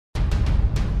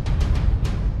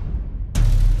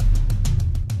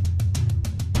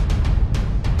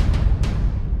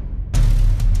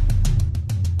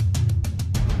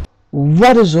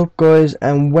What is up, guys,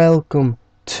 and welcome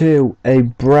to a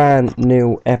brand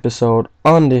new episode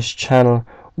on this channel,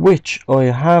 which I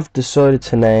have decided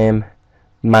to name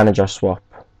Manager Swap.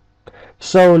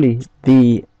 Solely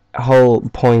the whole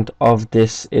point of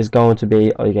this is going to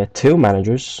be I get two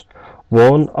managers,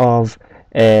 one of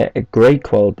a great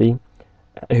quality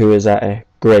who is at a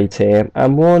great team,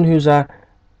 and one who's at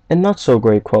a not so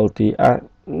great quality at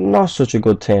not such a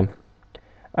good team.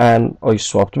 And I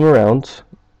swapped them around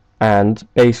and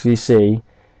basically see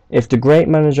if the great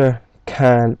manager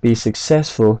can be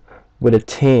successful with a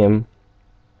team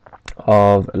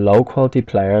of low quality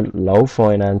player, low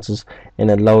finances in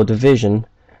a low division,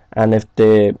 and if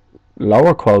the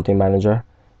lower quality manager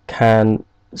can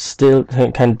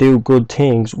do good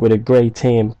things with a great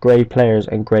team, great players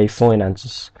and great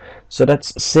finances. So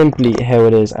that's simply how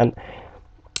it is. And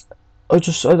I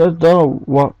don't know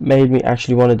what made me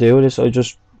actually want to do this. I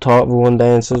just thought of it one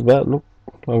day and says, well, look,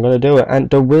 I'm going to do it, and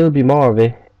there will be more of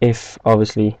it if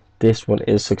obviously this one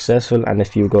is successful and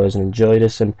if you guys enjoy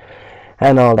this and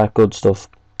all that good stuff.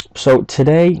 So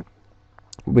today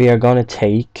we are going to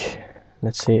take,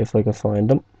 let's see if I can find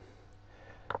them.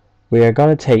 We are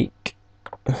going to take,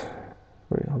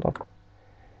 wait, hold on.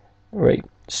 Right,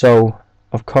 so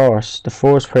of course the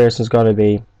first person is going to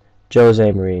be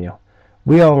Jose Mourinho.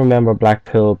 We all remember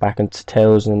Blackpool back in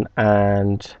 2000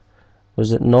 and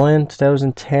was it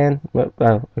 2010? Well,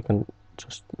 I can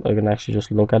actually just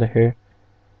look at it here.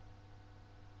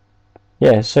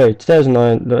 Yeah, sorry,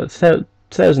 2009,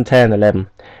 2010, 11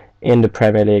 in the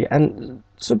Premier League, and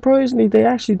surprisingly, they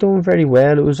actually done very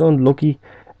well. It was unlucky.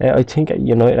 I think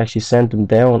United actually sent them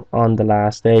down on the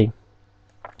last day.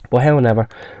 But however,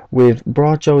 we've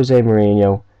brought Jose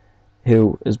Mourinho,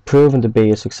 who is proven to be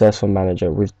a successful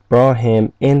manager. We've brought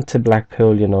him into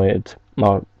Blackpool United,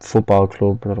 or football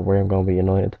club, but where I'm going to be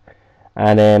United,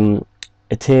 and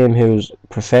a team who's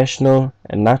professional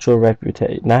and national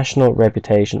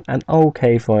reputation and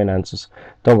okay finances.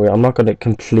 Don't worry, I'm not going to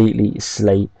completely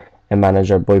slate a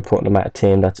manager by putting him at a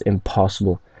team that's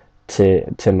impossible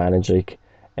to manage.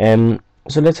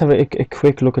 So let's have a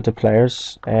quick look at the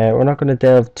players. We're not going to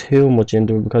delve too much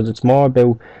into it because it's more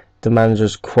about the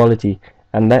manager's quality,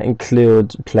 and that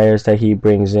includes players that he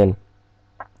brings in.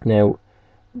 Now,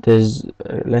 there's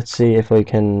let's see if I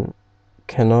can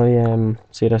I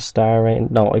see the star rating?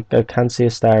 No, I can't see a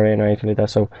star rating or anything like that.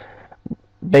 So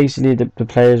basically the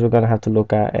players we're going to have to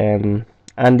look at,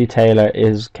 Andy Taylor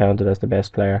is counted as the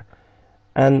best player,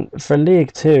 and for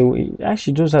League 2 he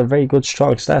actually does have very good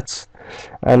strong stats,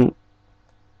 and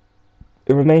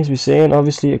it remains to be seen,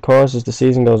 obviously, of course, as the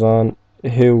season goes on,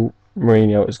 who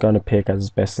Mourinho is going to pick as his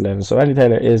best 11. So Andy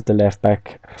Taylor is the left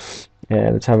back.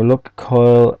 Let's have a look.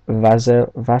 Kyle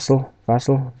Vassell,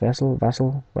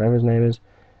 whatever his name is.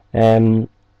 I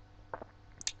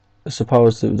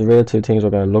suppose the real two things we're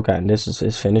going to look at, and this is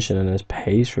his finishing and his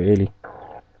pace, really.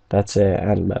 That's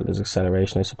and well, his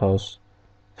acceleration, I suppose.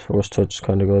 First touch is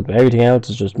kind of good, but everything else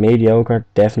is just mediocre.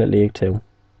 Definitely League 2.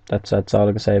 That's all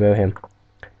I can say about him.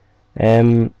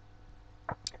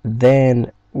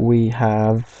 Then we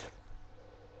have.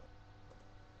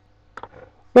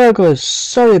 Well, guys,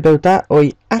 sorry about that.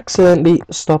 I accidentally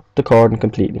stopped the recording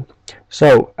completely.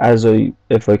 So,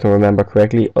 if I can remember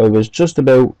correctly, I was just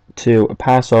about to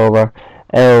pass over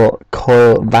Kyle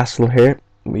Vassell here.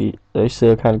 I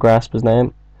still can't grasp his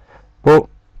name, but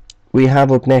we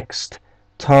have up next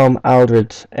Tom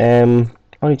Alderweireld,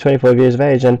 only 25 years of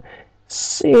age, and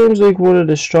seems like one of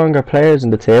the stronger players in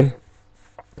the team,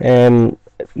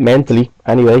 mentally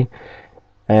anyway.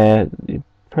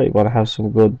 Probably want to have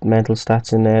some good mental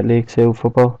stats in League 2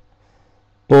 football.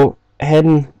 But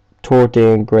heading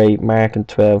 13, great. Marking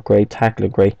 12, great.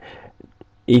 Tackling, great.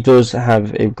 He does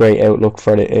have a great outlook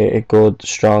for a good,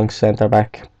 strong centre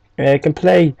back. Can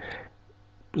play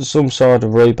some sort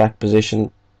of right back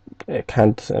position.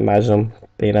 Can't imagine him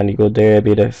being any good there.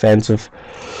 Be defensive.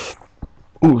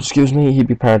 Oh, excuse me. He'd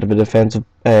be part of a defensive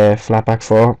flat back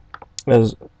four,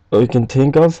 as I can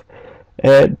think of.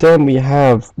 Then we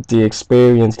have the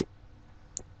experienced,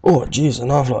 oh jeez, an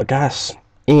awful lot of gas,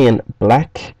 Ian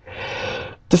Black,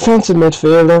 defensive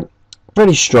midfielder,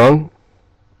 pretty strong.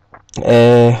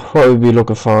 What would we be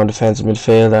looking for in defensive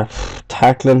midfielder?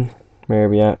 Tackling, where are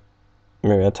we at?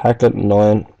 Tackling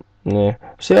 9. Yeah.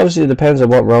 See, obviously it depends on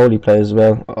what role he plays as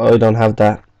well. I don't have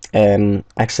that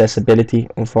accessibility,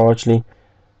 unfortunately,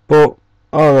 but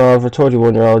all in all, for a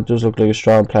 31-year-old, does look like a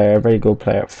strong player, a very good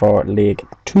player for League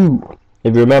 2.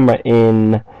 If you remember,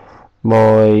 in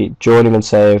my journeyman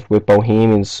save with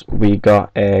Bohemians, we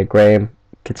got Graham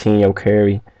Coutinho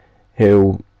Curry,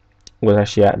 who was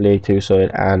actually at League 2 side,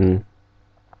 and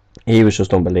he was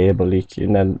just unbelievable.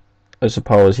 And then I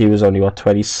suppose he was only what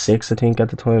 26 I think at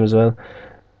the time as well.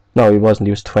 No, he wasn't.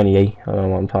 He was 28. I don't know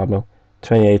what I'm talking about.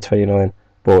 28, 29.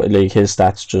 But like his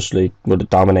stats just like would have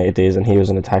dominated these, and he was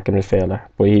an attacking midfielder.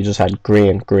 But he just had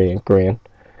green.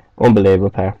 Unbelievable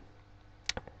player.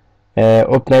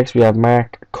 Up next we have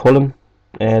Mark Cullen,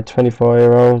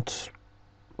 24-year-old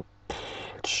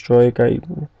striker. He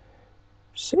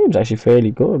seems actually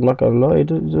fairly good. I'm not gonna lie. He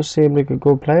does seem like a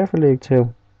good player for League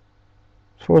Two.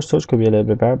 His first touch could be a little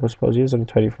bit better, but I suppose he is only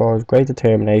 24. Great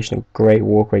determination and great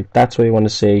work rate. That's what you want to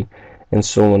see in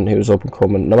someone who's up and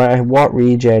coming. No matter what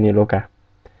region you look at,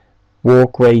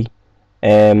 work rate,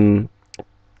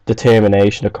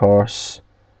 determination, of course.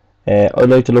 I'd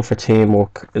like to look for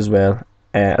teamwork as well,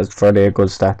 as for their good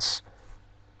stats.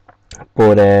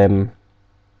 But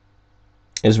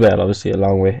as well, obviously,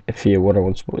 along with a few other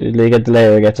ones. But you get the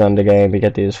later it gets on the game, you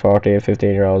get these 14,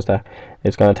 15-year-olds that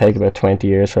it's going to take about 20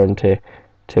 years for them to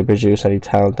produce any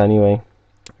talent anyway.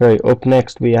 Right, up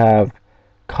next we have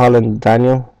Colin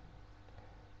Daniel.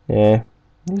 Yeah,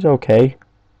 he's okay.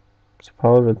 I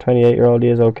suppose a 28-year-old he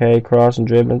is okay. Cross and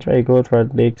dribbling, very good for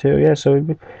League Two. Yeah, so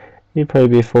he'd probably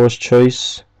be a first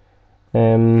choice.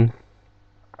 Neil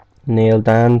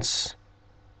Dance.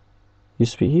 He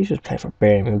should play for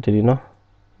Birmingham, did he not?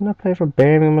 Did he not play for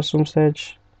Birmingham at some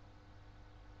stage?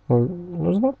 Or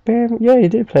was it not Birmingham? Yeah, he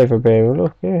did play for Birmingham.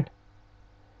 Look, yeah.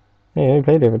 Yeah, he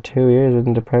played there for 2 years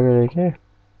in the Premier League, yeah.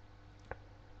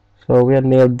 So we had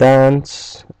Neil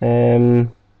Dance.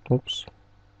 Oops.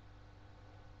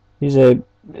 He's a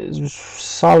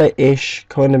solid-ish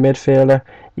kind of midfielder.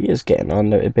 He is getting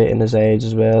on a bit in his age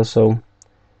as well, so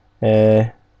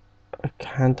I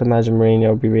can't imagine Mourinho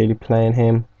will be really playing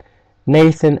him.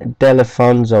 Nathan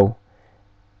Delafonso.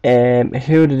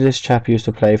 Who did this chap used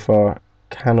to play for?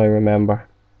 Can I remember?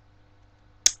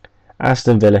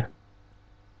 Aston Villa.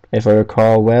 If I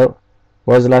recall well.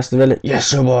 Was it Aston Villa?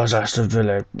 Yes, it was Aston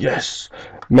Villa. Yes.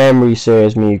 Memory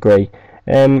serves me great.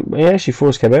 He actually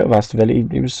first came out of Aston Villa.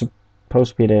 He was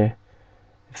supposed to be a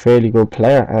fairly good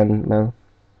player, and well,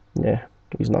 yeah,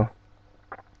 he's not.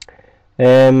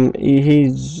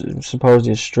 He's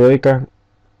supposedly a striker.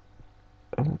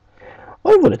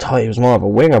 I would have thought he was more of a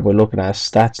winger by looking at his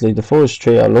stats. Like the first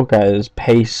three I look at is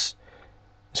pace,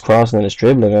 his crossing and his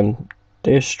dribbling, and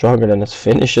they're stronger than his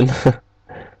finishing.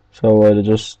 So I'd have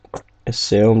just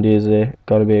assumed he's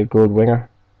got to be a good winger.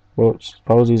 Well,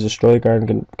 suppose he's a striker and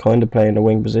can kind of play in the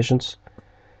wing positions.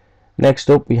 Next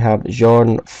up we have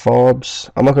Jordan Forbes.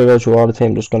 I'm not going to go through all the team,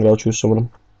 I'm just going to go through some of them.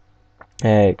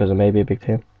 Because it may be a big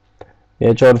team.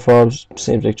 Yeah, Jordan Forbes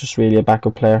seems like just really a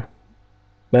backup player.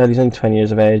 Well, he's only 20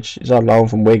 years of age. He's on loan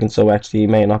from Wigan, so actually he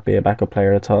may not be a backup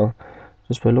player at all.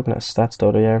 Just by looking at his stats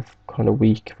though, they are kind of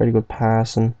weak. Very good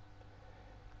passing.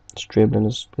 His dribbling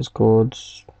is good.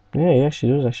 Yeah, he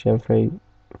actually does actually have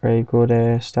very good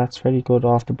stats. Very good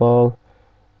off the ball.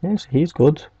 Yes, he's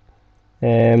good.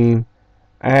 Armand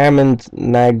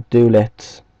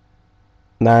Nagdulet.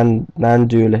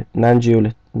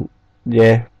 Nandulet.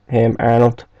 Yeah, him,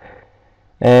 Arnold.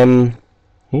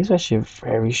 He's actually a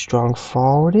very strong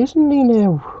forward, isn't he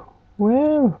now?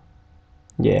 Well,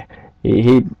 yeah,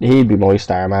 he'd be my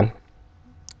star man.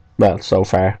 Well, so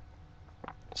far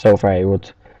he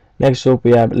would. Next up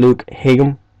we have Luke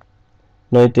Higham,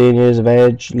 19 years of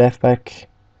age, left back.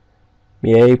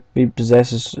 Yeah, he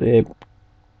possesses a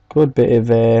good bit of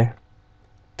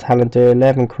talent there.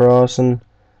 11 crossing,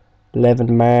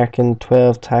 11 marking,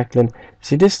 12 tackling.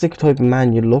 See, this is the type of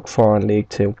man you look for in League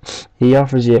 2. He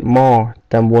offers you more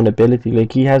than one ability.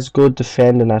 Like, he has good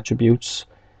defending attributes,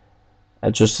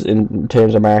 just in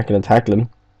terms of marking and tackling.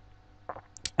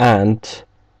 And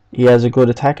he has a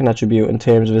good attacking attribute in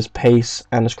terms of his pace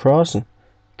and his crossing.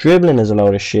 Dribbling is a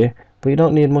load of shit, but you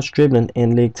don't need much dribbling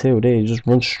in League 2. You just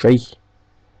run straight.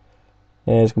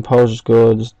 His composure's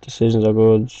good, his decisions are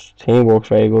good, teamwork's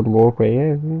very good, and work rate.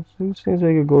 Yeah, he seems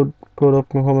like a good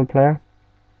up and coming player.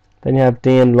 Then you have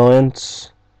Dean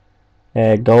Lyons,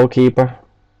 goalkeeper.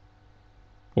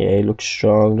 Yeah, he looks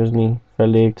strong, doesn't he? For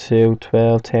League 2,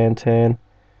 12, 10, 10,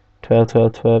 12,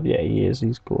 12, 12. Yeah, he is.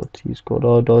 He's good. He's good.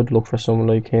 I'd look for someone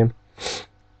like him,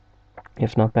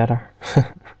 if not better.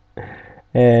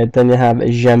 Then you have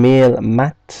Jamil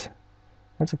Matt.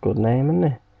 That's a good name, isn't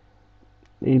it?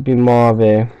 He'd be more of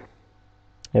a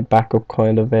backup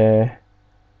kind of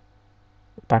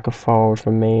backup forward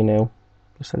for me now.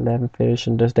 Just 11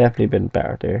 finishing. There's definitely been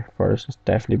better there for us. There's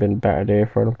definitely been better there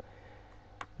for them.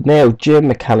 Now, Jim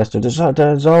McAllister.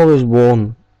 There's always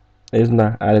one, isn't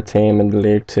there, at a team in the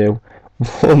League 2.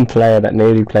 One player that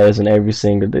nearly plays in every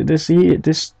single. This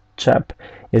chap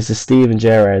is the Steven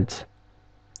Gerrard.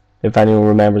 If anyone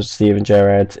remembers Steven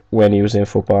Gerrard when he was in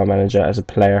Football Manager as a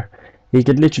player. He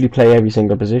could literally play every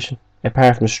single position,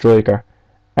 apart from striker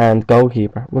and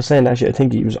goalkeeper. Well, saying actually, I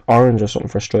think he was orange or something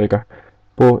for striker,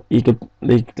 but he could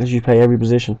literally play every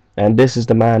position. And this is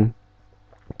the man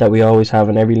that we always have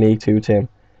in every League Two team,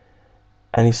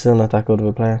 and he's still not that good of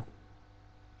a player.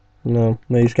 No,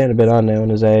 he's getting a bit on now in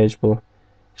his age, but I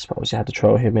suppose you had to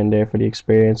throw him in there for the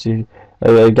experience.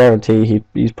 I guarantee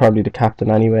he's probably the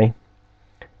captain anyway.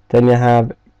 Then you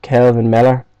have Kelvin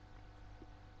Meller.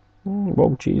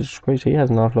 Whoa, Jesus Christ, he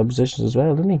has an awful lot of positions as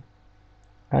well, doesn't he?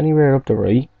 Anywhere up the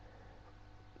right,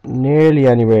 nearly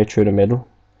anywhere through the middle.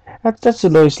 That's a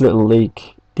nice little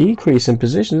decrease in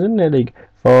positions, isn't it? Like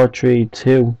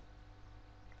 4-3-2.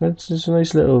 That's just a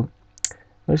nice little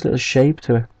shape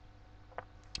to it.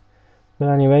 But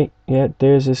anyway, yeah,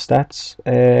 there's his stats.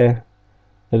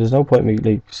 There's no point in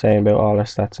me saying about all our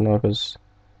stats now, because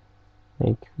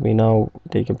we know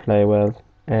they can play well.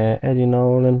 Eddie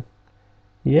Nolan,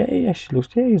 yeah, he actually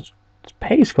looks. Yeah, his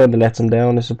pace kind of lets him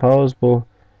down, I suppose, but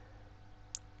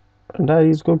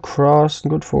he's good cross and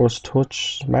good force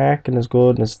touch. His marking is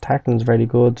good and his tackling is very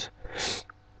good.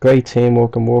 Great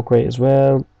teamwork and work rate as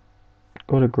well.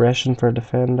 Good aggression for a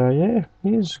defender. Yeah,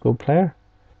 he's a good player.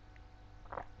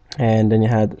 And then you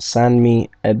had Sammy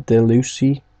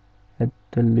Edelusi.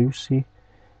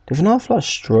 There's an awful lot of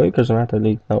strikers in that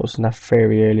league, noticing that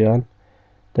very early on.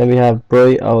 Then we have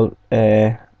Bright Ole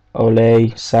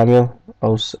Samuel.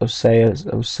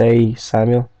 Osei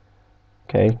Samuel.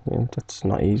 Okay, yeah, that's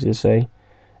not easy to say.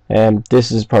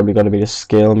 This is probably going to be the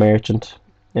skill merchant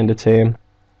in the team.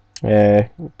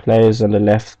 Plays on the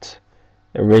left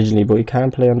originally, but he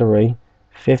can play on the right.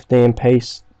 15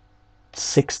 pace,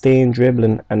 16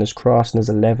 dribbling, and his crossing is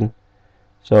 11.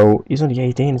 So he's only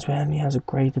 18 as well, and he has a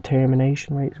great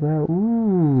determination rate as well.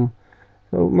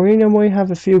 So Mourinho might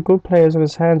have a few good players on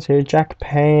his hands here. Jack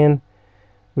Payne,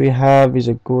 he's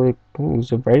a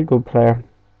very good player.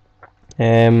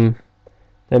 Then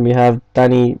we have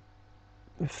Danny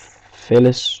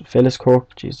Phyllis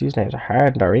Cook. Jeez, these names are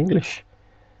hard and they're English.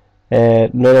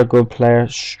 Another good player,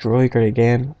 striker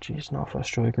again. Jeez, not for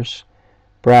strikers.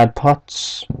 Brad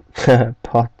Potts.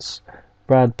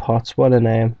 Brad Potts, what a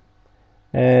name.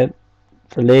 For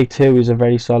League 2, he's a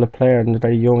very solid player and a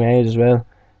very young age as well.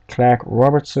 Clark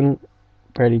Robertson,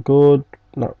 very good.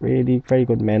 Not really, very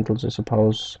good mentals, I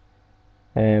suppose.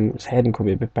 His heading could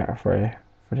be a bit better for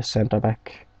the centre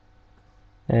back.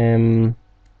 Sam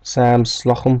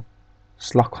Slocum,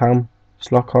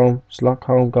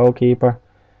 goalkeeper.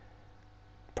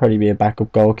 Probably be a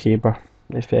backup goalkeeper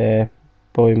if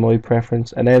by my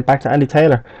preference. And then back to Andy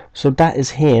Taylor. So that is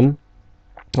him.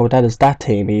 Oh, that is that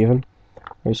team even.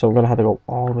 Right, so I'm gonna have to go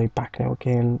all the way back now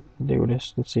again. Do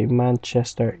this. Let's see,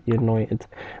 Manchester United.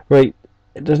 Right,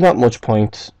 there's not much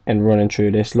point in running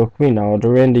through this. Look, we know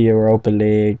they're in the Europa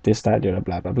League. This, that, the other,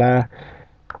 blah blah blah.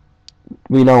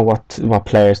 We know what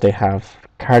players they have.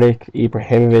 Cardiff,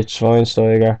 Ibrahimovic,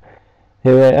 Schweinsteiger,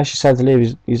 who actually sad to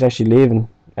leave. He's actually leaving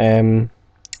Man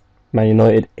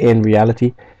United in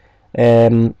reality.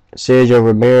 Sergio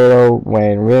Romero,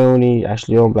 Wayne Rooney,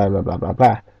 Ashley Young, blah blah blah blah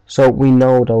blah. So we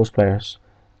know those players.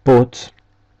 But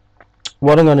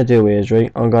what I'm gonna do is,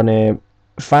 right, I'm gonna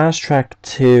fast track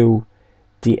to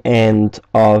the end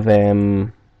of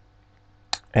the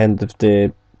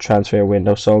transfer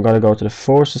window. So I'm gonna go to the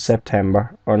 4th of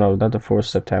September, or no, not the 4th of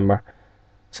September.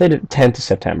 Say the 10th of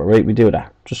September, right? We do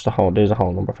that. Just there's a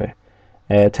whole number for you.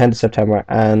 10th of September,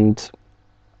 and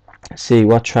see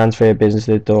what transfer business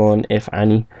they've done, if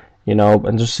any,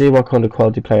 and just see what kind of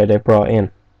quality player they brought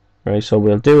in. Right, so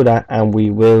we'll do that, and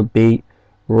we will be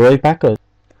right back.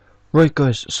 Right,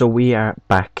 guys, so we are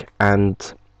back, and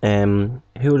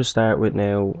who to start with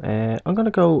now? I'm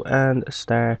gonna go and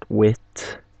start with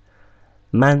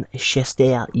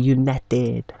Manchester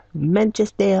United.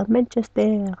 Manchester.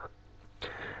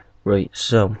 Right,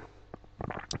 so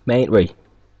right,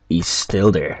 he's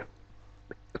still there.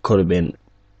 It could have been.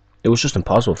 It was just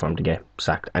impossible for him to get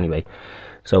sacked anyway.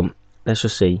 So let's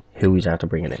just see who he's after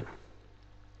bringing in.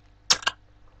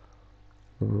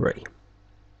 Right.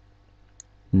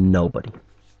 Nobody.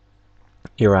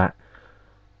 You're at.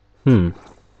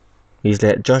 He's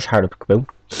let Josh Hart go out.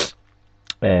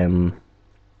 Let's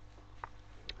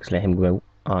let him go out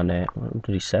on.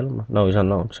 Did he sell him? No, he's on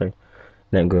loan. Sorry,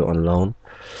 let him go out on loan.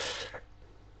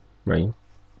 Right.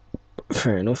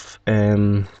 Fair enough.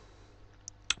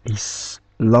 He's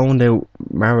loaned out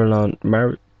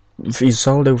he's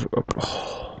sold out.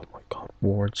 Oh my God,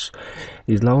 words.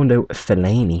 He's loaned out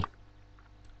Fellaini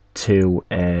to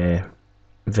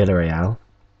Villarreal,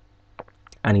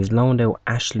 and he's loaned out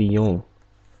Ashley Young.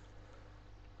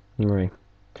 Right.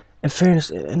 in fairness,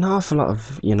 an awful lot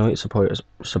of United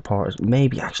supporters may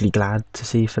be actually glad to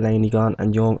see Fellaini gone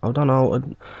and Young. I don't know.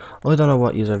 I don't know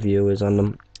what your view is on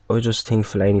them. I just think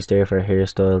Fellaini's there for the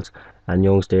hairstyles and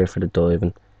Young's there for the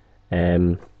diving.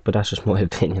 But that's just my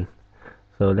opinion.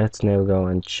 So let's now go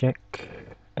and check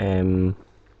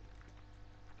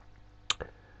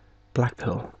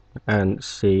Blackpool and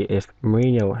see if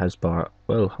Mourinho has bought.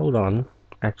 Well, hold on.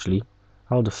 Actually,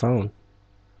 hold the phone.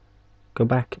 Go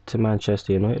back to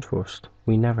Manchester United first.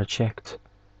 We never checked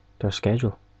their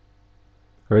schedule.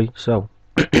 Right, so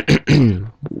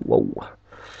whoa.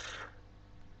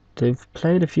 They've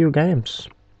played a few games.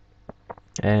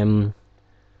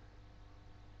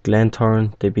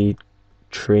 Glentoran, they beat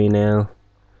 3-0.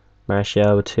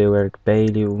 Martial with 2, Eric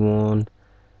Bailly with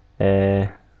 1.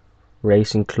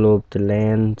 Racing Club, the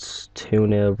Lens,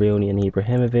 2-0, Rooney and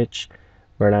Ibrahimovic.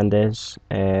 Fernandes,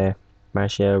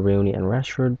 Martial, Rooney and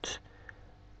Rashford.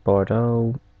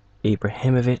 Bordeaux,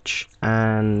 Ibrahimovic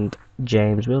and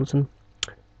James Wilson.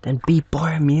 Then beat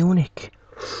Bayern Munich.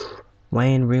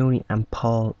 Wayne Rooney and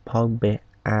Paul Pogba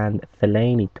and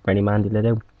Fellaini, Bernie Mandy let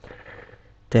out.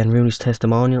 Then Rooney's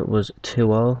testimonial was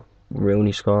 2-0,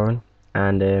 Rooney scoring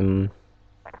and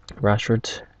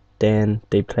Rashford. Then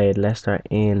they played Leicester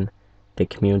in the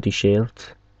Community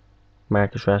Shield.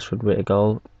 Marcus Rashford with a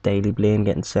goal, Daley Blind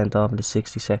getting sent off in the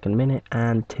 62nd minute,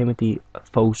 and Timothy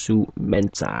Fosu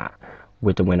Mensah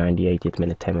with the winner in the 80th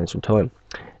minute, 10 minutes from time.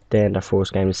 Then their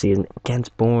first game of the season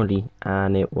against Burnley,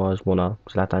 and it was 1-0.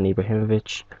 Zlatan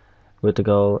Ibrahimovic with the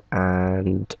goal,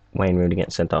 and Wayne Rooney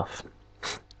getting sent off.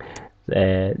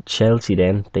 Chelsea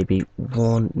then, they beat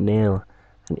 1-0,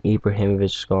 and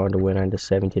Ibrahimovic scored the winner in the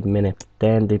 70th minute.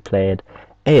 Then they played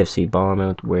AFC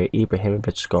Bournemouth, where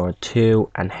Ibrahimovic scored 2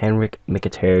 and Henrik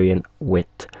Mkhitaryan with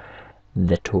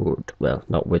the third. Well,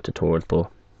 not with the third, but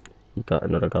he got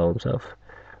another goal himself.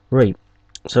 Right,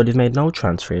 so they've made no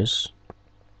transfers.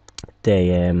 They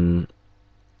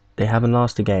haven't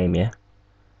lost a game yet,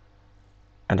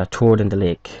 and they're third in the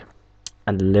league,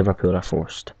 and Liverpool are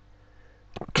first.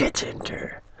 Get in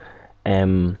there.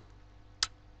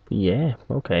 Yeah,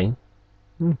 okay.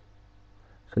 So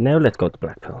now let's go to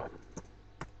Blackpool.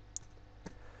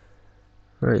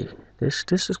 Right, this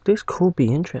could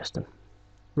be interesting.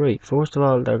 Right, first of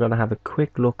all, they're gonna have a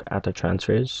quick look at the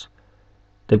transfers.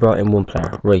 They brought in one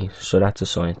player, right? So that's a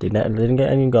sign. They didn't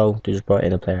get any goal. They just brought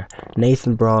in a player,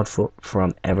 Nathan Broadfoot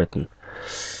from Everton.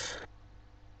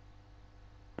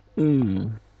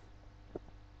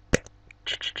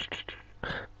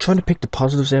 Trying to pick the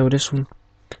positives out of this one.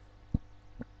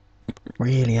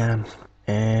 Really am.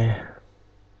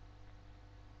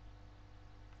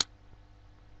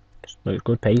 It's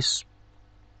good pace.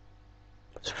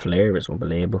 His flair is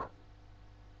unbelievable.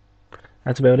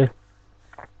 That's about it.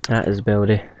 That is about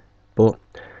it. But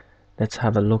let's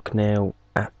have a look now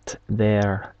at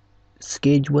their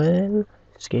schedule.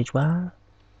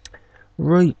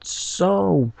 Right,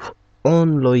 so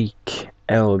unlike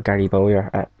Gary Bowyer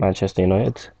at Manchester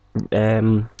United,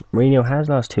 Mourinho has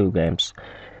lost 2 games.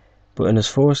 But in his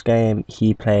first game,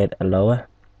 he played Aloha,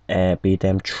 beat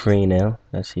them 3-0.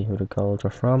 Let's see who the goals were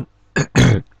from.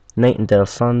 Nathan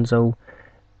Delfonso,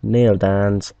 Neil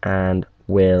Dans, and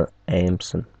Will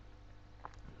Aimson.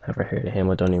 Never heard of him.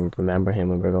 I don't even remember him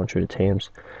when we were going through the teams.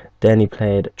 Then he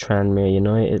played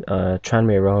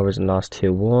Tranmere Rovers and lost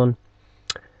 2-1.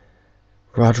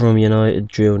 Rotherham United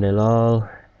drew 0-0.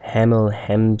 Hemel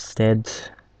Hempstead,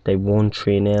 they won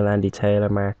 3-0. Andy Taylor,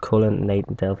 Mark Cullen,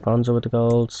 Nathan Delfonso with the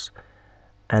goals.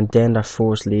 And then their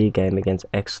first league game against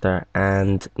Exeter,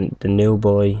 and the new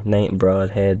boy Nathan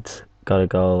Broadhead got a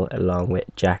goal along with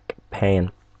Jack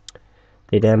Payne.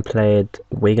 They then played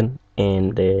Wigan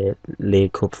in the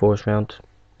League Cup first round,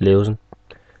 losing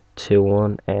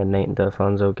 2-1, and Nathan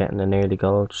Delfonso getting an early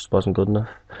goal, just wasn't good enough.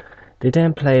 They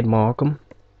then played Morecambe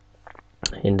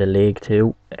in the League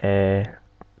 2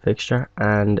 fixture,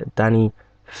 and Danny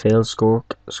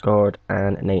Philskirk scored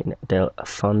and Nathan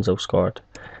Delfonso scored.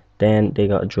 Then they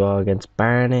got a draw against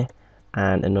Barnet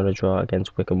and another draw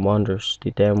against Wycombe Wanderers.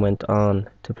 They then went on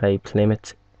to play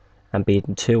Plymouth and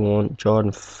beaten 2-1.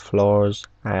 Jordan Flores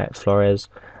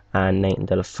and Nathan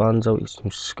Delfonso,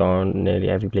 who's scoring nearly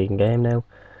every bleeding game now.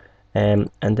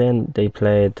 And then they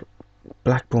played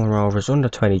Blackburn Rovers under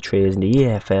 23s in the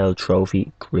EFL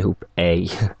Trophy Group A.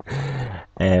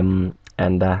 And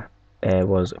that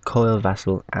was Kyle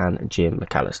Vassell and Jim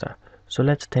McAllister. So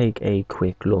let's take a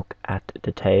quick look at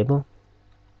the table.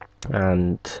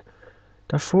 And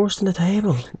they're first in the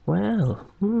table. Well,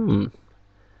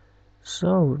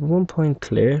 so 1 point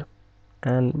clear.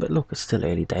 But look, it's still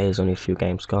early days, only a few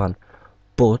games gone.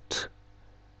 But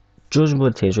judging by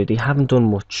the teams, right, they haven't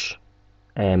done much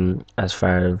as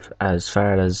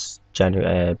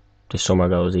January, the summer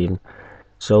goes even.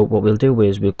 So what we'll do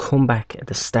is we'll come back at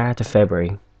the start of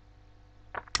February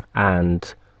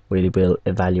and we will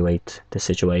evaluate the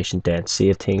situation then, see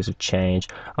if things have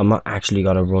changed. I'm not actually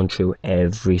going to run through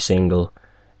every single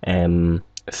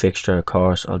fixture, of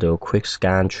course. I'll do a quick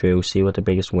scan through, see what the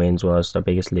biggest wins was, the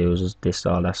biggest losers, this,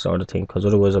 all that sort of thing, because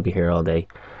otherwise I'll be here all day.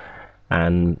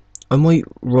 And I might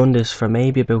run this for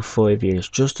maybe about 5 years,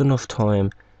 just enough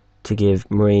time to give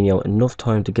Mourinho enough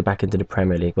time to get back into the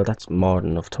Premier League. Well, that's more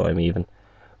than enough time even.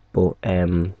 But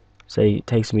say it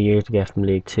takes them a year to get from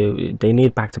League 2. They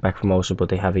need back-to-back promotion, but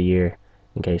they have a year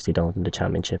in case they don't in the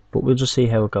Championship. But we'll just see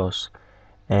how it goes.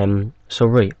 So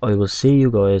right, I will see you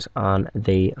guys on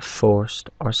the 1st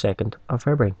or 2nd of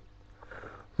February.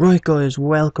 Right guys,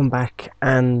 welcome back,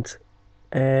 and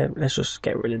let's just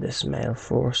get rid of this mail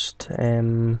first.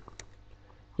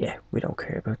 Yeah, we don't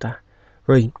care about that.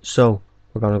 Right, so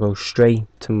we're gonna go straight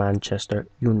to Manchester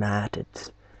United,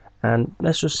 and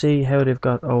let's just see how they've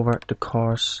got over the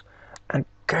course. And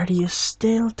Gardy is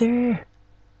still there.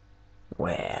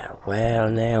 Well,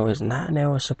 now isn't that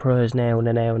now a surprise?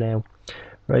 Now.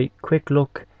 Right, quick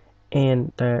look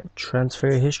in their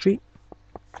transfer history.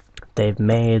 They've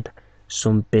made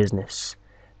some business.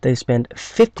 They spent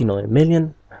 59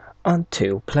 million on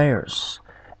 2 players.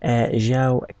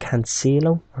 João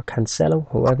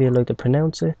Cancelo, however you like to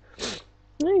pronounce it.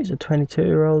 He's a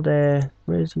 22-year-old. Where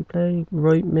does he play?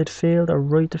 Right midfield or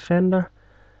right defender?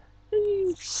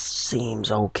 He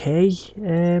seems okay.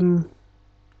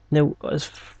 Now, as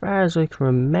far as I can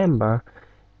remember,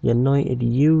 United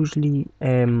usually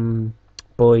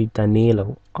buy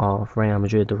Danilo of Real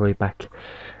Madrid, the right back.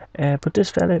 But this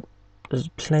fella, there's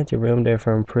plenty of room there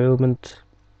for improvement.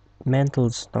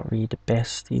 Mental's not really the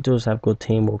best. He does have good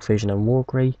teamwork, vision and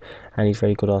work rate, and he's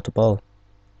very good off the ball.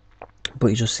 But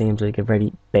he just seems like a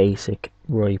very basic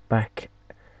right back.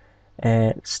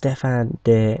 Stefan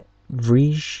de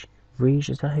Vrij,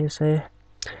 is that how you say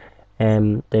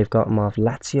it? They've got him off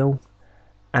Lazio,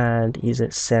 and he's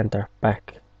a centre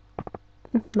back.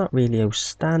 Not really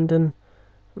outstanding.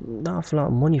 Not an awful lot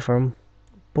of money for him,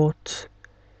 but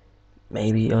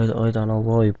maybe I don't know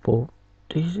why. But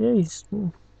he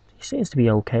seems to be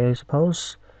okay, I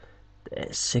suppose.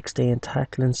 16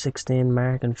 tackling, 16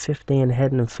 marking, 15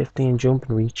 heading, and 15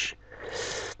 jumping reach.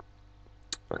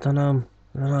 I don't know.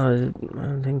 I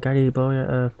think Gary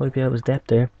Boy might be out of his depth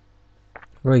there.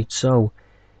 Right, so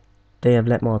they have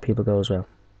let more people go as well.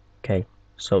 Okay,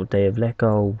 so they have let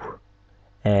go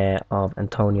of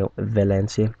Antonio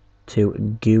Valencia to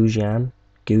Gujan.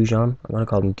 I'm going to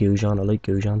call him Gujan. I like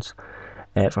Gujans.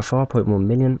 For 4.1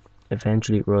 million,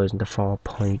 eventually rising to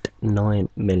 4.9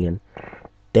 million.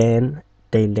 Then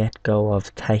they let go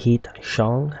of Tahith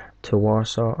Chong to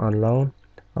Warsaw on loan.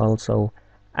 Also,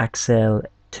 Axel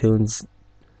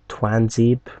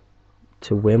Twanzib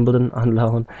to Wimbledon on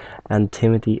loan, and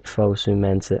Timothy Fosu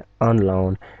Mensah on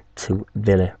loan to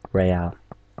Villarreal.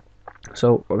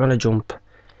 So we're going to jump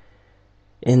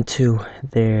into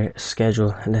their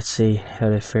schedule and let's see how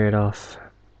they fared off.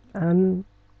 And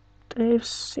they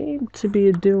seem to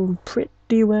be doing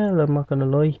pretty well, I'm not gonna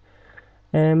lie.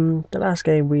 The last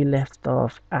game we left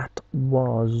off at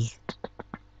was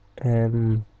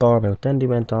Bournemouth. Then they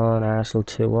went on Arsenal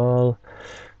 2-all.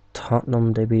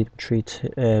 Tottenham, they beat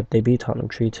 3-2. They beat Tottenham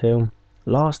 3-2.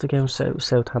 Lost against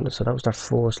Southampton, so that was their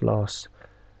first loss.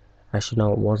 Actually,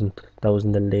 no, it wasn't. That was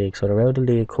in the league. So they're out of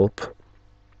the League Cup.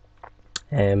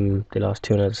 They lost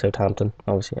 2-0 to Southampton,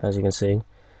 obviously, as you can see.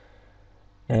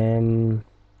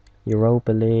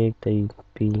 Europa League, they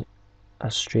beat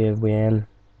Austria Vienna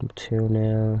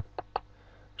 2-0.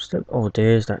 Oh,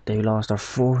 there's that. They lost their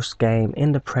first game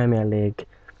in the Premier League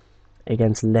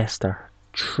against Leicester,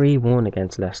 3-1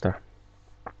 against Leicester.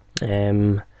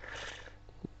 They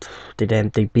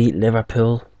beat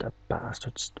Liverpool. The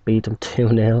bastards beat them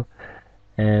 2-0.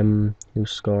 Who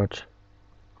scored?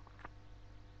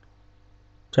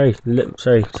 Sorry.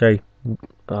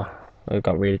 Oh, I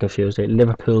got really confused there.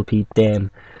 Liverpool beat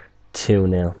them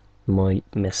 2-0. My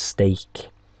mistake.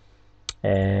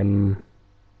 Yes,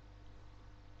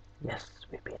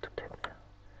 we beat them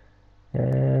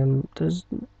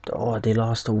 2-0. They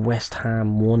lost to West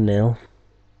Ham 1-0.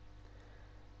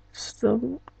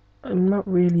 Still, I'm not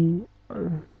really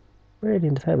in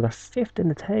the table. They're 5th in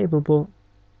the table, but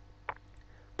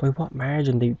by what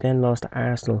margin? They then lost to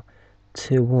Arsenal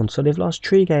 2-1. So they've lost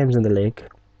 3 games in the league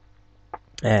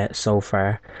so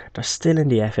far. They're still in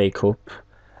the FA Cup,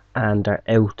 and they're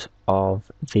out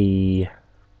of the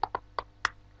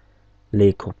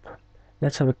League Cup.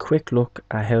 Let's have a quick look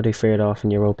at how they fared off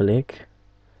in Europa League.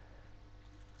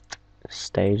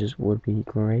 stages would be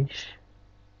great.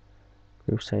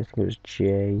 Group stage, I think it was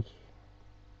J.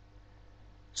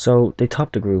 So they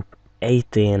topped the group,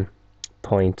 18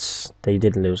 points. They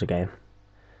didn't lose a game.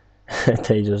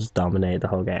 They just dominated the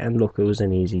whole game. And look, it was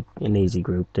an easy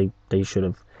group. They should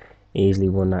have easily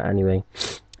won that anyway.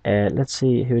 Let's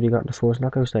see who they got in the first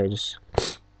knockout stages.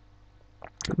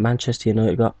 Manchester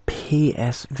United got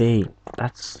PSV.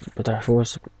 That's but their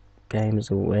first game is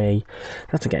away.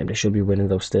 That's a game they should be winning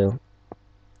though still.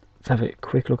 Let's have a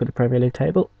quick look at the Premier League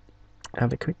table.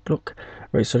 Have a quick look.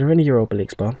 Right, so they're in the Europa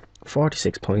League spot.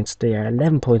 46 points. They are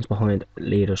 11 points behind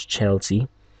leaders Chelsea.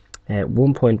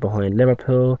 1 point behind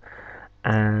Liverpool.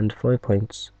 And 5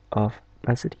 points off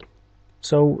Man City.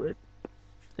 So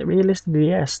realistically,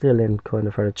 yeah, still in kind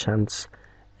of for a chance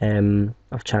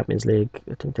of Champions League.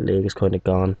 I think the league is kind of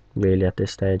gone really at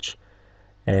this stage.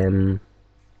 Don't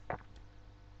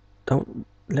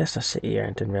Leicester City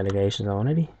aren't in relegation zone,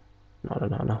 are they?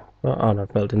 No. Oh no,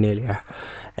 well they nearly are.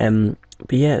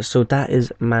 But yeah, so that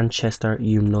is Manchester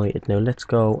United. Now let's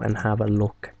go and have a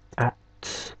look at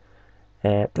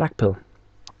Blackpool.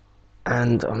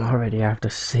 And I'm already after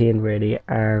seeing where they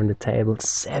are in the table,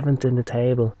 7th in the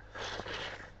table.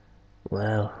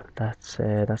 Well, that's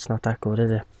not that good,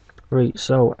 is it? Right,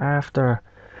 so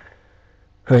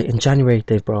in January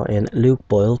they've brought in Luke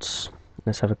Boyles.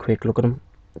 Let's have a quick look at him.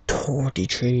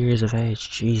 33 years of age,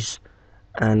 jeez.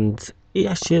 And he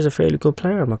actually is a fairly good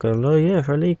player, I'm not gonna lie. Yeah,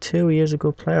 for League 2 he is a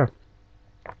good player.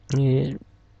 Yeah,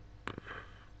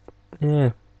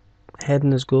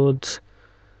 heading is good.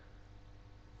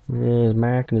 Yeah, his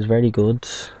marking is very good.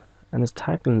 And his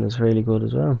tackling is really good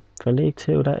as well. For League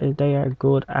 2, they are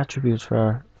good attributes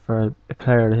for a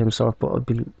player of him sort, but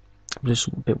I'm just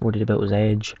a bit worried about his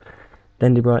age.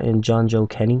 Then they brought in John Joe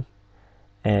Kenny.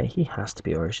 He has to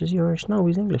be Irish. Is he Irish? No,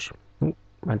 he's English.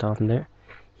 Went off him there.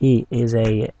 He is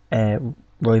a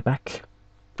right back.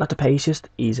 Not the paciest.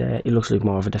 He looks like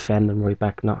more of a defending right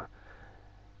back. Not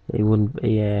he wouldn't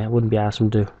be asking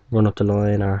him to run up the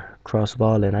line or cross the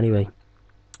ball in anyway.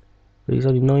 But he's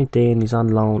only 19. He's on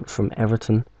loan from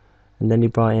Everton, and then he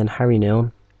brought in Harry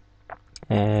Noon.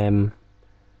 I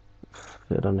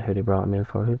don't know who they brought him in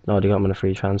for. No, they got him on a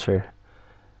free transfer.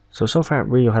 So far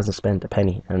Rio hasn't spent a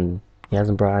penny, and he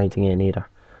hasn't brought anything in either.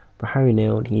 But Harry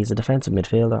Noon, he's a defensive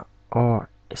midfielder or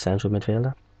a central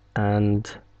midfielder,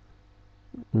 and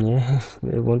yeah,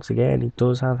 once again he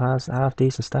does have half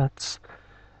decent stats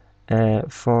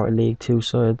for a League 2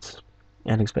 sides,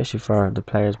 and especially for the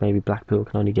players maybe Blackpool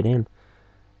can only get in.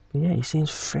 But yeah, he seems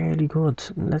fairly good.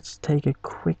 Let's take a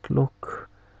quick look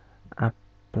at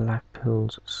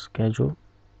Blackpool's schedule.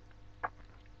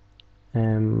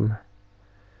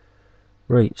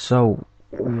 Right, so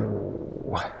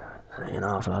an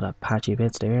awful lot of patchy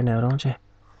bits there now, don't you?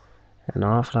 An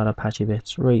awful lot of patchy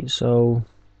bits. Right, so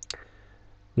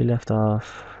we left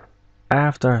off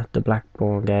after the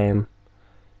Blackburn game.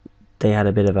 They had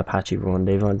a bit of a patchy run.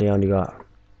 They only got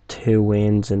 2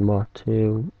 wins in what?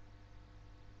 2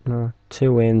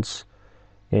 wins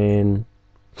in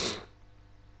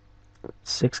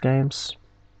 6 games.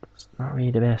 It's not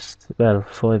really the best. Well,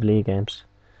 5 league games.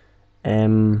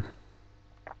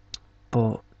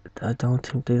 But I don't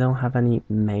think they don't have any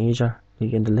major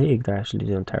league in the league. They're actually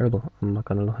doing terrible. I'm not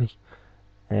gonna lie.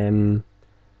 They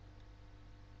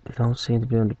don't seem to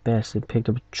be doing the best. They picked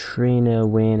up a 3-0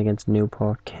 win against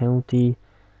Newport County.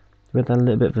 They went on a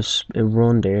little bit of a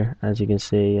run there, as you can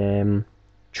see.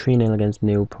 3-0 against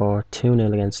Newport,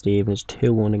 2-0 against Stevenage,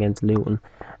 2-1 against Luton,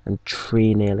 and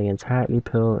 3-0 against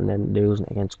Hartlepool, and then losing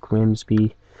against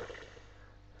Grimsby.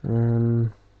 Yeah,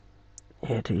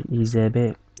 he's a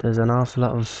bit. There's an awful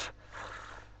lot of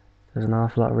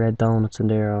red donuts in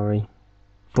there, alright.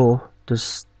 But there's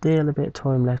still a bit of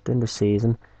time left in the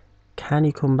season. Can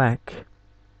he come back?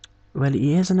 Well,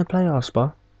 he is in a playoff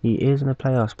spot.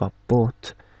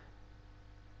 But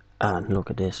and look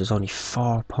at this. There's only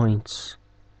 4 points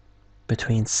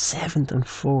between 7th and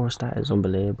 4th. That is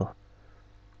unbelievable.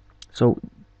 So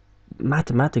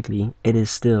mathematically, it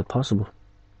is still possible.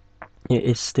 It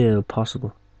is still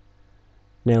possible.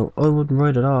 Now, I wouldn't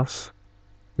write it off.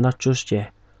 Not just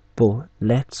yet. But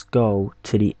let's go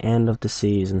to the end of the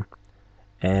season.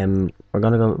 We're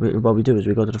gonna go. What we do is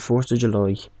we go to the 1st of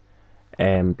July,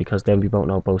 because then we won't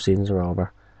know both seasons are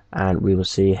over, and we will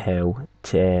see how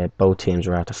both teams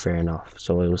are at the fair enough.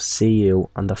 So I will see you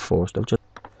on the 1st of July.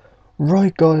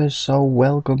 Right, guys. So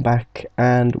welcome back,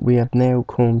 and we have now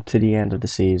come to the end of the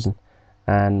season,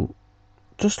 and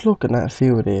just looking at a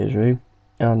few of these, right,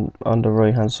 and on the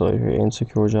right hand side here,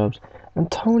 insecure jobs.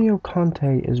 Antonio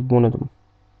Conte is one of them.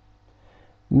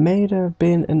 May there have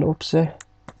been an upset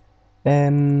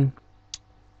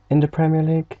in the Premier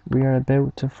League? We are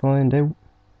about to find out.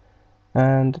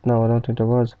 And no, I don't think there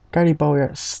was. Gary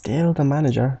Bowyer, still the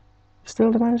manager.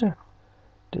 Still the manager.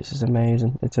 This is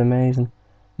amazing. It's amazing.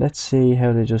 Let's see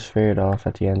how they just fared off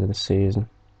at the end of the season.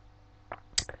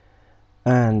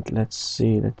 And let's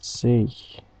see.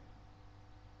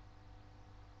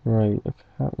 Right, I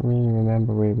can't really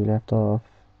remember where we left off.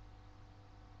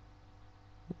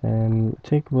 I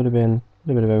think it would have been a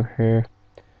little bit about here.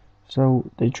 So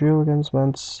they drew against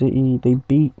Man City. They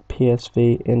beat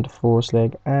PSV in the first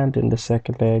leg and in the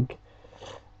second leg.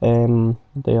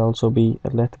 They also beat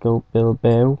Atletico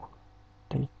Bilbao.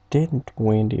 They didn't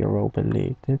win the Europa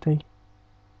League, did they?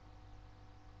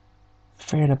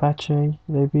 Fenerbahce,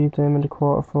 they beat them in the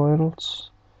quarterfinals,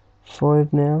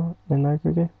 5-0 in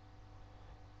aggregate.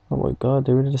 Oh my god,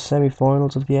 they were in the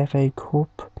semi-finals of the FA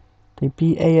Cup. They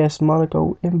beat AS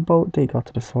Monaco in both. They got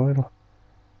to the final.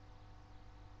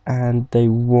 And they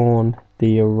won the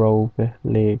Europa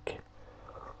League.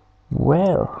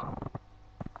 Well,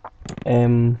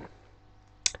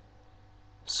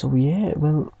 so yeah,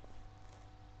 well,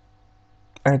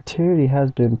 our theory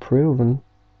has been proven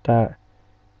that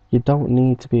you don't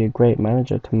need to be a great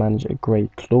manager to manage a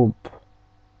great club.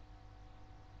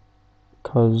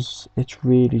 Because it's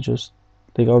really just,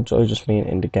 like, I just mean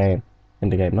in the game. In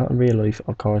the game, not in real life.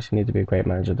 Of course, you need to be a great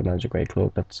manager to manage a great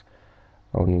club. That's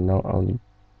only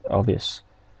obvious.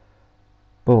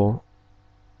 But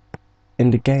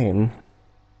in the game,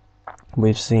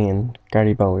 we've seen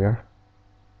Gary Bowyer,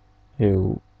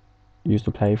 who used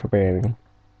to play for Birmingham,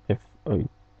 if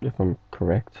I'm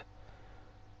correct.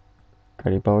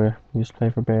 Gary Bowyer used to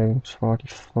play for Birmingham. He's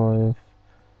 45.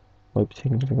 Might be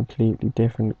thinking of a completely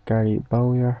different Gary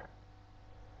Bowyer.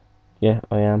 Yeah,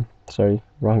 I am. Sorry,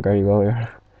 wrong Gary Bowyer.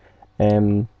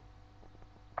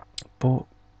 But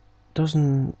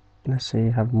doesn't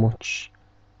necessarily have much.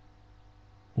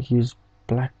 He's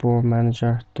Blackburn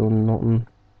manager, done nothing.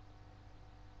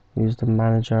 He's the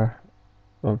manager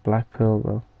of Blackpool,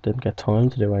 well, didn't get time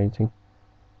to do anything.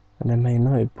 And then Man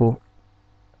United, but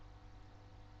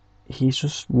he's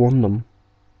just won them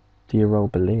the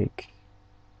Europa League.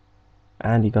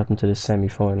 And he got into the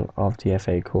semi-final of the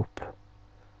FA Cup.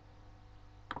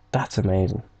 That's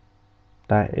amazing.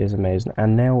 That is amazing.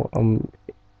 And now I'm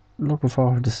looking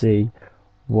forward to see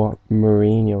what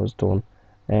Mourinho has done.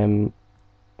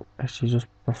 Actually, just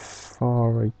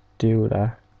before I do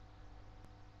that,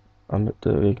 I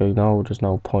know there's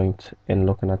no point in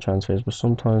looking at transfers, but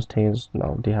sometimes teams,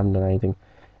 no, they haven't done anything.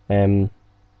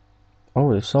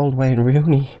 Oh, they've sold Wayne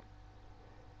Rooney.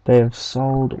 They have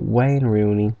sold Wayne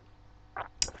Rooney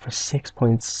for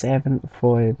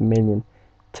 6.75 million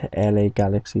to LA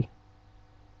Galaxy.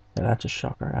 Now that's a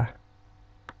shocker.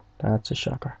 That's a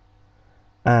shocker.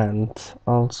 And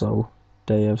also,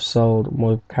 they have sold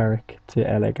Mike Carrick to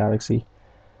LA Galaxy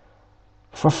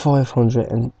for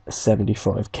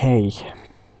 575k.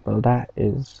 Well,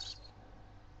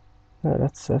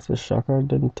 that's a shocker. I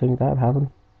didn't think that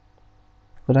happened.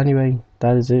 But anyway,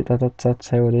 that is it. That's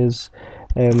how it is.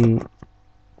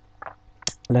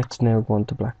 Let's now go on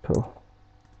to Blackpool.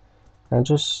 And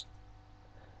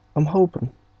I'm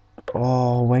hoping.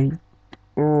 Oh wait.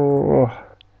 Oh,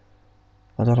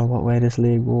 I don't know what way this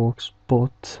league works,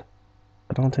 but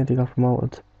I don't think they got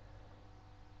promoted.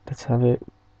 Let's have it.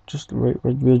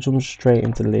 We'll jump straight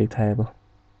into the league table.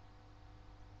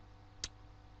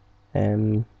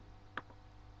 They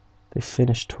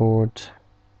finished third,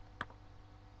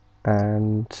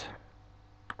 and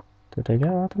did they get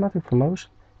automatic promotion?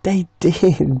 They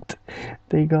did.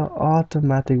 They got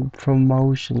automatic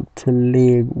promotion to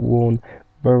League One.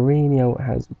 Mourinho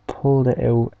has pulled it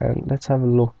out, and let's have a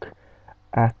look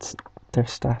at their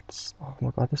stats. Oh my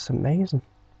god, this is amazing.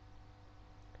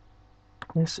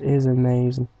 This is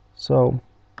amazing. So,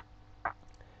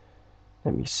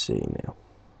 let me see now.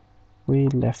 We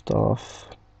left off.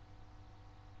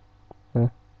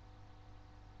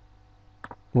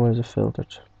 Why is it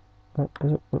filtered?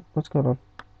 What's going on?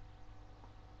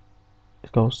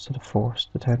 It goes to the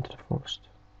first, the 10 to the first.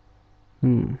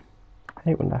 I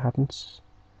hate when that happens.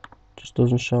 Just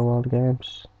doesn't show all the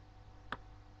games.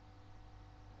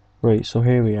 Right, so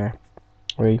here we are.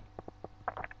 Right,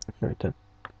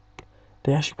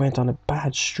 they actually went on a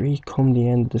bad streak come the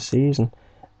end of the season,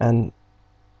 and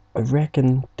I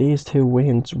reckon these two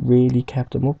wins really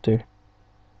kept them up there,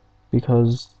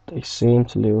 because they seem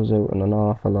to lose out on an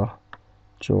awful lot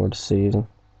during the season.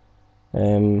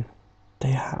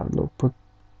 They have, look, but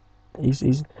it's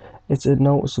a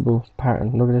noticeable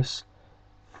pattern. Look at this,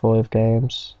 5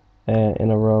 games in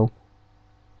a row.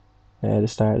 The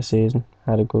start of the season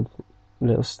had a good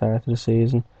little start to the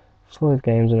season. 5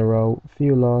 games in a row, a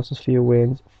few losses, a few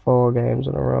wins, 4 games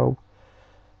in a row,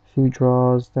 a few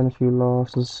draws, then a few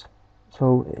losses.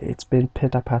 So it's been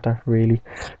pitter-patter really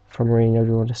for Mourinho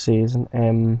during the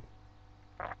season.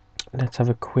 Let's have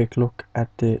a quick look at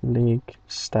the league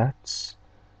stats,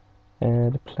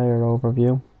 the player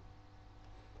overview.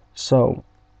 So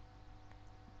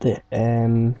the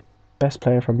best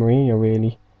player for Mourinho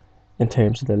really in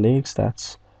terms of the league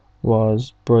stats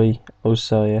was Bry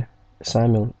Osaya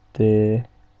Samuel, the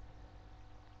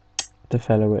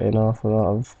fellow with an awful lot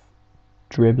of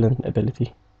dribbling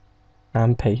ability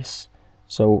and pace.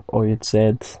 So I had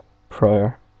said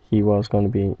prior he was going to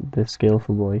be the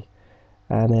skillful boy,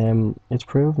 and it's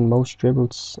proven most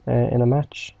dribbles in a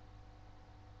match,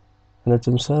 and it's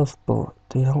himself. But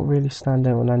they don't really stand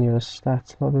out on any of the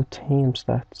stats. A lot of team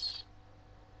stats.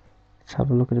 Let's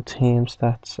have a look at the team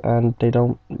stats, and they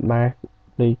don't mark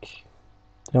like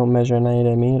they don't measure any of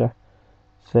them either.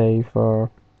 Say for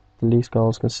the least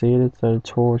goals conceded, they're the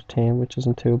third team, which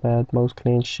isn't too bad. Most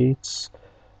clean sheets,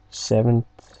 7th.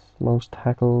 Most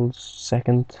tackles,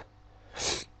 2nd.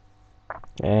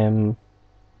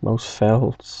 Most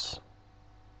fouls,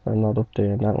 they're not up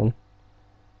there in that one.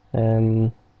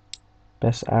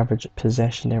 Best average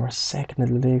possession, they were 2nd in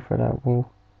the league for that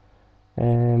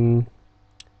one.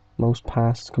 Most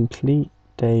passes complete,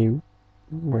 they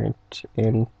weren't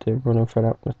in the running for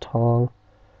that one at all.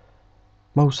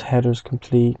 Most headers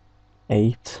complete,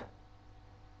 8th.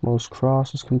 Most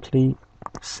crosses complete,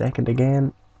 2nd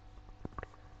again.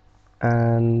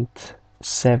 And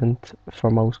 7th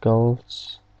for most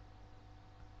goals.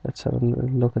 Let's have a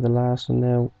look at the last one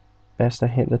now. Best at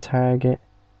hitting the target,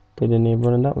 they didn't even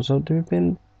run in that one, so they've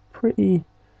been pretty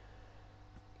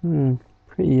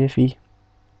iffy.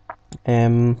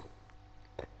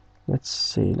 Let's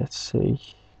see.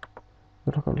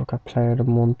 We'll look at player of the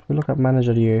month. We'll look at manager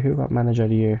of the year. Who got manager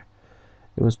of the year?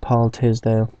 It was Paul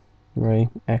Tisdale, right?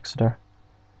 Exeter.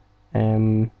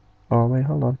 Oh wait,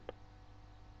 hold on.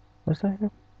 Was that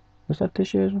him? Was that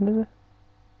this year's one? Is it?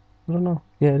 I don't know.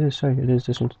 Yeah, it is. Sorry, it is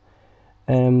this one.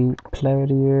 Player of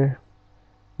the year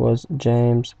was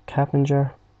James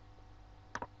Cappinger.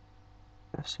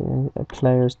 Let's see, a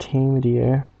player's team of the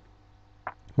year.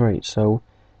 Right, so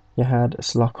you had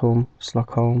Slocum,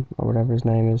 or whatever his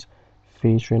name is,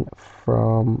 featuring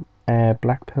from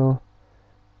Blackpool.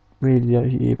 Really,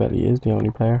 he bet he is the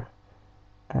only player.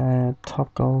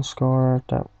 Top goal scorer,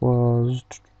 that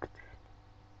wasn't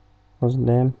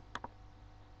them.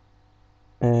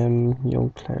 Young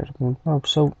player of the month. Oh,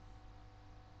 so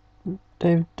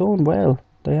they've done well.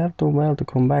 They have done well to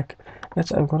come back.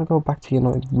 I'm gonna go back to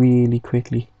United really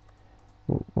quickly.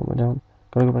 What am I doing?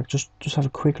 Gotta go back. Just have a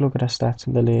quick look at their stats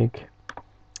in the league,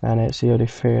 and see how they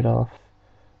fared off.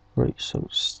 Right. So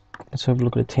let's have a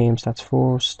look at the team stats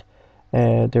first.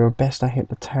 They were best at hitting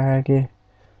the target.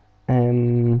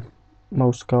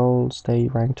 Most goals, they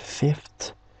ranked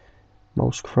 5th.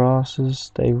 Most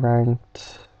crosses, they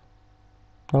ranked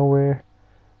nowhere.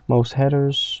 Most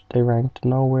headers, they ranked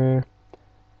nowhere.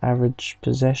 Average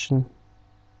possession,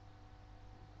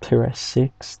 they were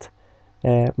 6th.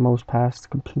 Most passes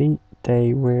complete,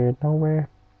 they were nowhere.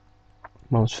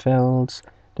 Most fouls,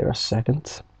 they were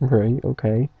 2nd. Right,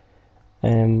 okay.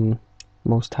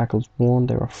 Most tackles won,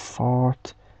 they were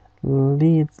 4th.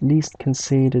 Least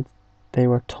conceded, they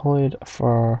were tied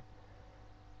for.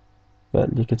 Well,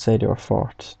 you could say they were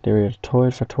 4th. They were either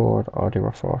tied for 3rd or they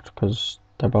were 4th, because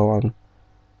they're both on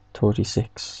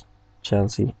 36.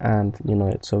 Chelsea and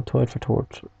United. So tied for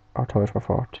 3rd or tied for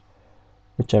 4th,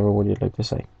 whichever one you'd like to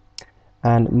say.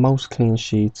 And most clean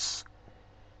sheets,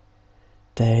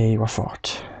 they were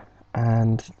 4th.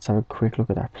 And let's have a quick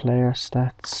look at our player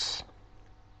stats.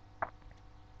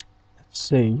 Let's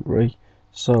see, right.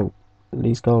 So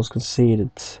least goals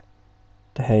conceded,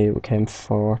 De Gea came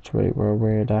 4th, right? We're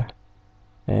aware of that.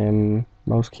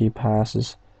 Most key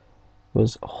passes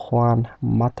was Juan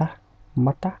Mata.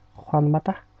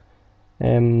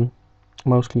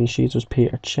 Most clean sheets was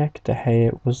Peter Cech. De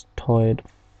Gea was tied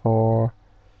for.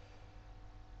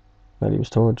 Well, he was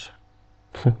tied.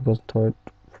 He wasn't tied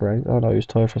for. Oh no, he was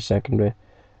tied for 2nd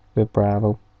with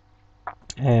Bravo.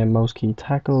 Most key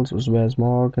tackles was Wes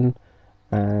Morgan,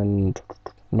 and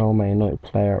no Man United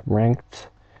player ranked.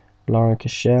 Lauren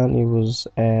Koscielny was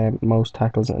most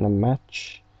tackles in a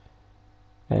match.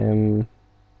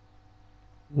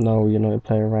 No United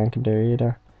player ranking there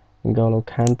either. N'Golo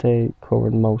Kante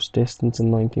covered most distance in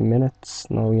 90 minutes.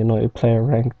 No United player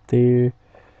ranked there.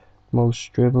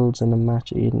 Most dribbles in a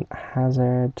match, Eden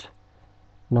Hazard.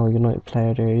 No United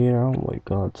player there either. Oh my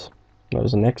god. That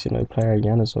was an ex-United player,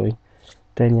 Januzaj.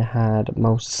 Then you had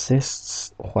most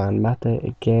assists, Juan Mata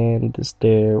again is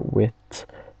there with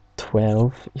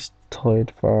 12. He's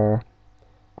tied for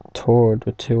third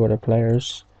with two other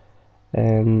players.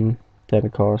 Then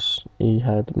of course he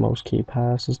had most key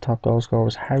passes. Top goal scorer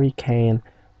was Harry Kane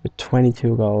with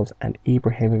 22 goals, and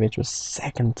Ibrahimovic was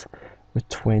second with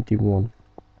 21.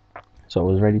 So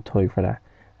it was really tight for that.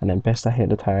 And then best I hit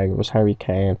the target was Harry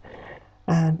Kane,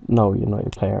 and no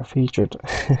United player featured.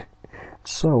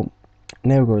 So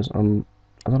now guys, I don't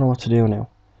know what to do now.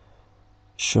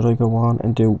 Should I go on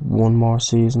and do one more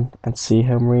season and see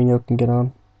how Mourinho can get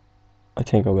on? I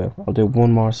think I will. I'll do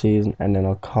one more season and then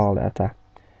I'll call it at that.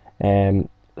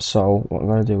 So what I'm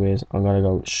gonna do is I'm gonna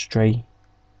go straight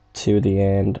to the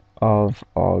end of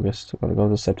August. I'm gonna go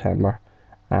to September,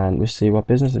 and we'll see what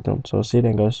business is done. So I'll see you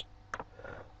then, guys.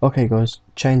 Okay, guys,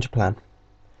 change of plan.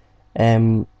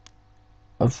 Um,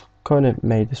 I've kind of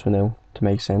made this one now to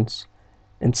make sense.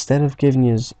 Instead of giving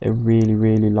you a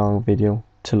really long video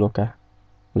to look at,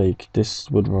 like this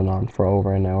would run on for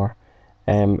over an hour.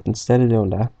 Instead of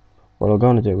doing that, what I'm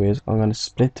going to do is I'm going to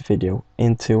split the video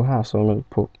into half. So I'm going to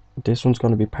put this one's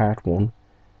going to be part one,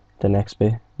 the next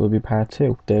bit will be part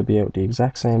two. They'll be out the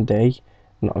exact same day,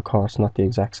 not of course not the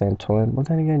exact same time. Well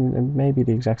then again, maybe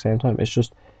the exact same time. It's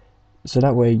just so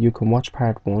that way you can watch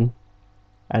part one,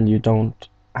 and you don't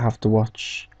have to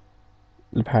watch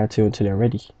the part two until you're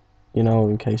ready. You know,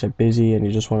 in case you're busy and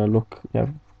you just want to look, you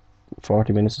have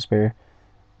 40 minutes to spare.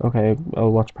 Okay,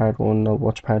 I'll watch part one, I'll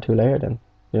watch part two later then.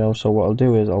 You know, so what I'll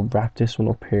do is I'll wrap this one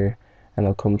up here and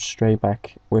I'll come straight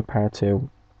back with part two,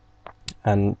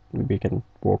 and we can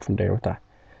work from there with that.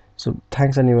 So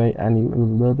thanks anyway,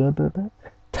 and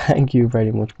thank you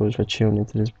very much guys for tuning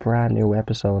into this brand new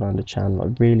episode on the channel. I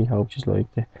really hope you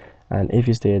liked it, and if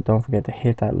you did, don't forget to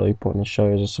hit that like button and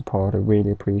show us your support. I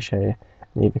really appreciate it.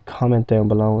 Leave a comment down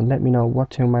below and let me know what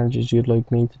two managers you'd like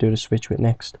me to do the switch with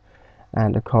next,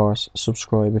 and of course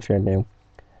subscribe if you're new.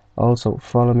 Also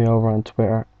follow me over on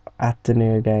Twitter at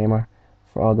TheNearGamer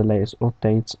for all the latest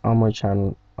updates on my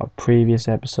channel of previous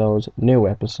episodes, new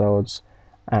episodes,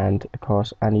 and of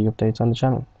course any updates on the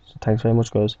channel. So thanks very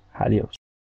much guys. Adios.